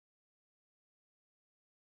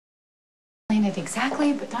explain it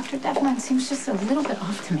exactly, but Dr. Devlin seems just a little bit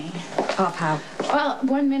off to me. Off how? Well,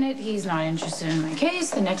 one minute he's not interested in my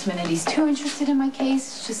case, the next minute he's too interested in my case.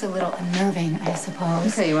 It's just a little unnerving, I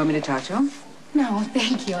suppose. Okay, you want me to talk to him? No,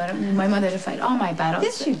 thank you. I don't need my mother to fight all my battles.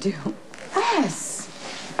 Yes, you do. Yes.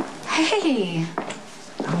 Hey.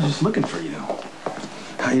 I was just looking for you.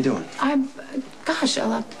 How you doing? Gosh, a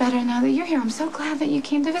lot better now that you're here. I'm so glad that you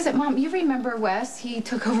came to visit. Mom, you remember Wes? He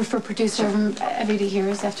took over for producer of Everyday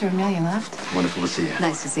Heroes after Amelia left. Wonderful to see you.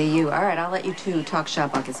 Nice to see you. All right, I'll let you two talk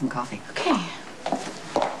shop. I'll get some coffee. Okay.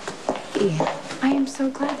 Hey, I am so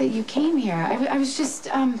glad that you came here. I was just,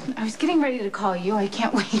 I was getting ready to call you. I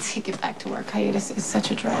can't wait to get back to work. Hiatus is such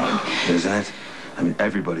a drag. Isn't it? I mean,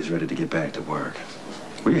 everybody's ready to get back to work.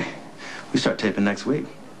 We start taping next week.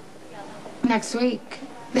 Next week?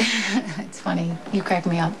 It's funny. You crack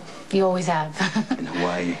me up. You always have. In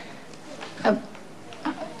Hawaii.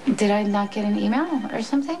 Did I not get an email or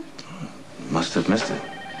something? Must have missed it.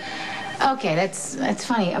 Okay, that's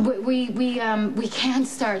funny. We can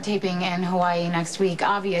start taping in Hawaii next week,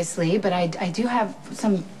 obviously, but I do have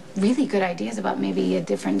some really good ideas about maybe a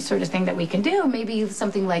different sort of thing that we can do. Maybe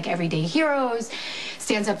something like Everyday Heroes,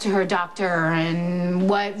 stands up to her doctor, and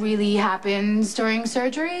what really happens during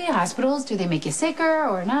surgery. Hospitals, do they make you sicker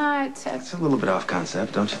or not? It's a little bit off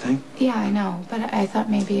concept, don't you think? Yeah, I know, but I thought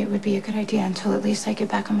maybe it would be a good idea until at least I get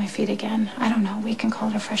back on my feet again. I don't know, we can call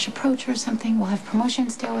it a fresh approach or something. We'll have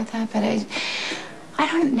promotions deal with that, but I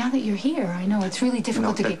don't, now that you're here, I know it's really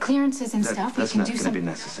difficult to get clearances and stuff. That's not going to be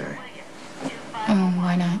necessary. Oh,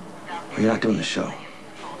 why not? Well, you're not doing the show.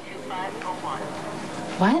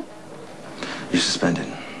 What? You're suspended.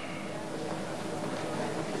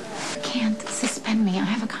 You can't suspend me. I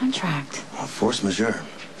have a contract. Well, force majeure.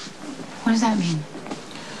 What does that mean?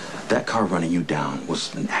 That car running you down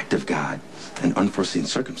was an act of God, an unforeseen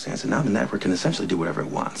circumstance, and now the network can essentially do whatever it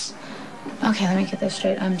wants. Okay, let me get this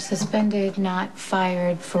straight. I'm suspended, not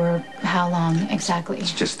fired for how long exactly?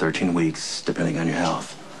 It's just 13 weeks, depending on your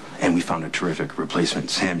health. And we found a terrific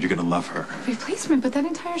replacement. Sam, you're gonna love her. Replacement? But that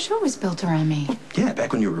entire show was built around me. Yeah,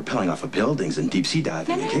 back when you were rappelling off of buildings and deep-sea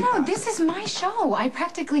diving and kickboxing. No, this is my show. I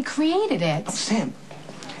practically created it. Oh, Sam,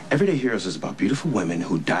 Everyday Heroes is about beautiful women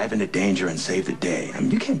who dive into danger and save the day. I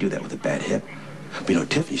mean, you can't do that with a bad hip. But you know,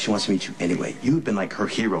 Tiffany, she wants to meet you anyway. You've been like her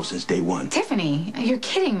hero since day one. Tiffany? You're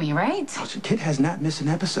kidding me, right? Oh, so Kit has not missed an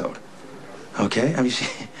episode. Okay? I mean,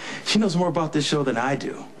 she knows more about this show than I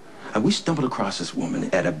do. We stumbled across this woman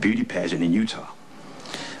at a beauty pageant in Utah.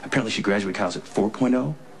 Apparently, she graduated college at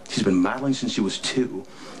 4.0. She's been modeling since she was 2.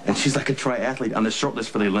 And she's like a triathlete on the short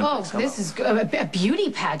list for the Olympics. Oh, this is a beauty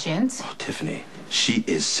pageant. Oh, Tiffany, she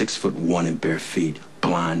is 6'1" in bare feet,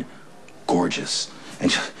 blonde, gorgeous.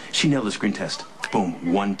 And she nailed the screen test.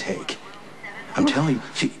 Boom, one take. I'm telling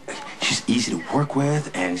you, she's easy to work with,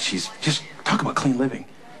 and she's just, talk about clean living.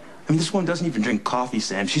 I mean, this woman doesn't even drink coffee,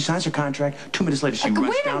 Sam. She signs her contract. 2 minutes later, she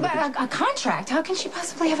runs down. Wait a contract? How can she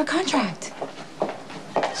possibly have a contract?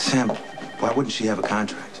 Sam, why wouldn't she have a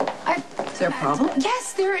contract? Is there a problem?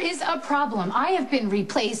 Yes, there is a problem. I have been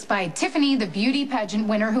replaced by Tiffany, the beauty pageant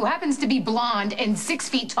winner, who happens to be blonde and 6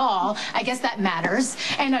 feet tall. I guess that matters.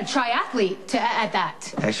 And a triathlete at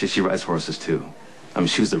that. Actually, she rides horses, too. I mean,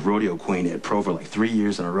 she was the rodeo queen at Pro for like 3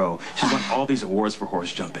 years in a row. She's won all these awards for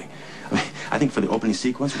horse jumping. I mean, I think for the opening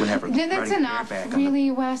sequence, we're going to have her That's enough. Really,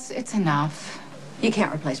 Wes? It's enough. You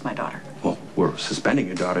can't replace my daughter. Well, we're suspending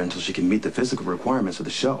your daughter until she can meet the physical requirements of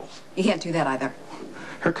the show. You can't do that either.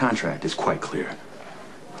 Her contract is quite clear.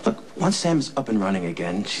 Look, once Sam's up and running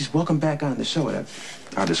again, she's welcome back on the show at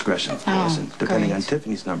our discretion, of course, and depending on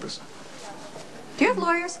Tiffany's numbers. Do you have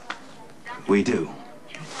lawyers? We do.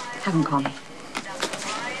 Have them call me.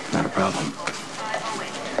 Not a problem.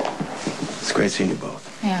 It's great seeing you both.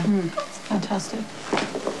 Yeah, fantastic.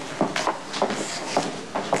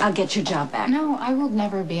 I'll get your job back. No, I will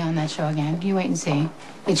never be on that show again. You wait and see.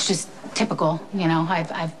 It's just typical, you know.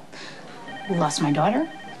 I've lost my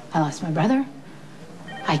daughter. I lost my brother.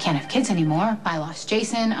 I can't have kids anymore. I lost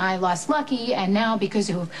Jason. I lost Lucky. And now, because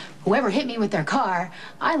of whoever hit me with their car,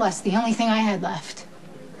 I lost the only thing I had left.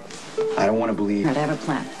 I don't want to believe... All right, I have a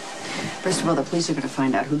plan. First of all, the police are going to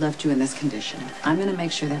find out who left you in this condition. I'm going to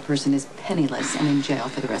make sure that person is penniless and in jail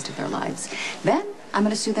for the rest of their lives. Then, I'm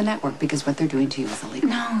going to sue the network because what they're doing to you is illegal.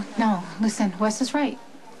 No. Listen, Wes is right.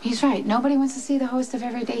 He's right. Nobody wants to see the host of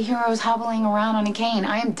Everyday Heroes hobbling around on a cane.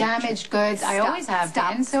 I am damaged goods. I always have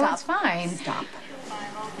been, so it's fine. Stop.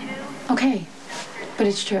 Okay, but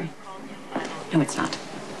it's true. No, it's not.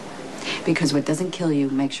 Because what doesn't kill you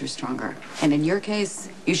makes you stronger. And in your case,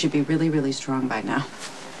 you should be really, really strong by now.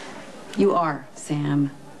 You are,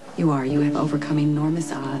 Sam. You are. You have overcome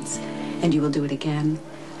enormous odds, and you will do it again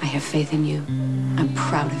I have faith in you. I'm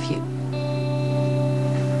proud of you.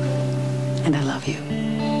 And I love you.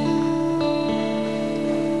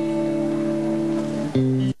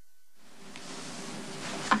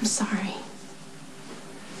 I'm sorry.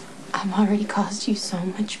 I've already caused you so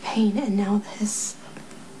much pain, and now this.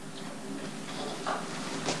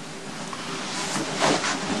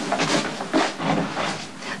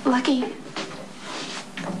 Lucky.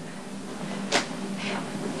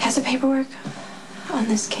 Has the paperwork on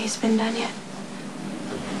this case been done yet?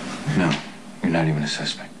 No, you're not even a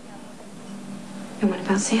suspect. And what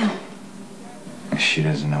about Sam? She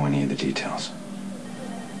doesn't know any of the details.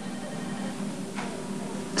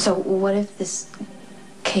 So what if this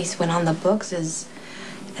case went on the books as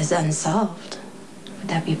unsolved? Would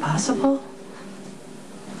that be possible?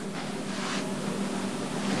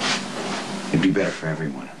 It'd be better for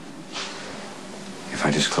everyone if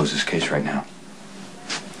I just close this case right now.